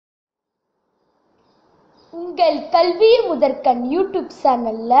உங்கள் கல்வி முதற்கண் யூடியூப்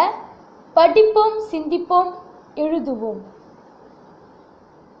சேனல்ல படிப்போம், சிந்திப்போம், எழுதுவோம்.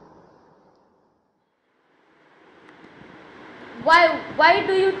 Why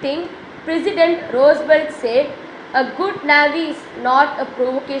do you think President Roosevelt said a good navy is not a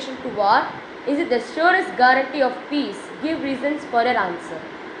provocation to war? Is it the surest guarantee of peace? Give reasons for your answer.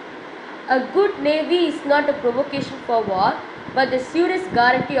 A good navy is not a provocation for war, but the surest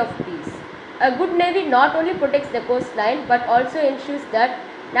guarantee of peace. A good navy not only protects the coastline but also ensures that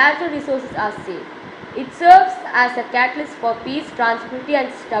natural resources are safe. It serves as a catalyst for peace, tranquility and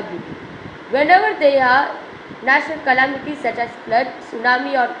stability. Whenever there are natural calamities such as flood,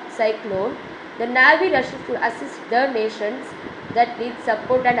 tsunami or cyclone, the Navy rushes to assist the nations that need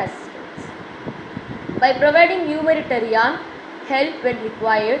support and assistance. By providing humanitarian help when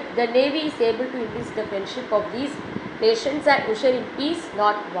required, the Navy is able to increase the friendship of these nations and usher in peace,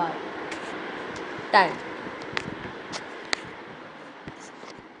 not war. Time.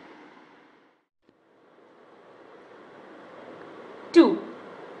 Two.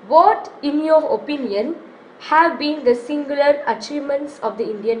 What, in your opinion, have been the singular achievements of the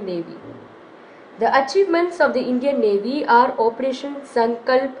Indian Navy? The achievements of the Indian Navy are Operation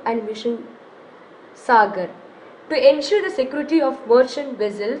Sankalp and Mission Sagar. To ensure the security of merchant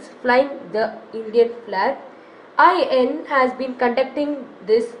vessels flying the Indian flag, IN has been conducting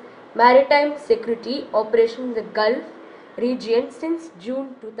this maritime security operation in the Gulf region since June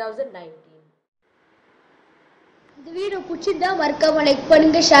 2019. இந்த video பிடிச்சிருந்தா மறக்காம like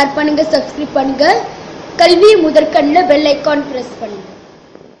பண்ணுங்க, share பண்ணுங்க, subscribe பண்ணுங்க. கல்வி முதற்கண்ல bell icon press பண்ணுங்க.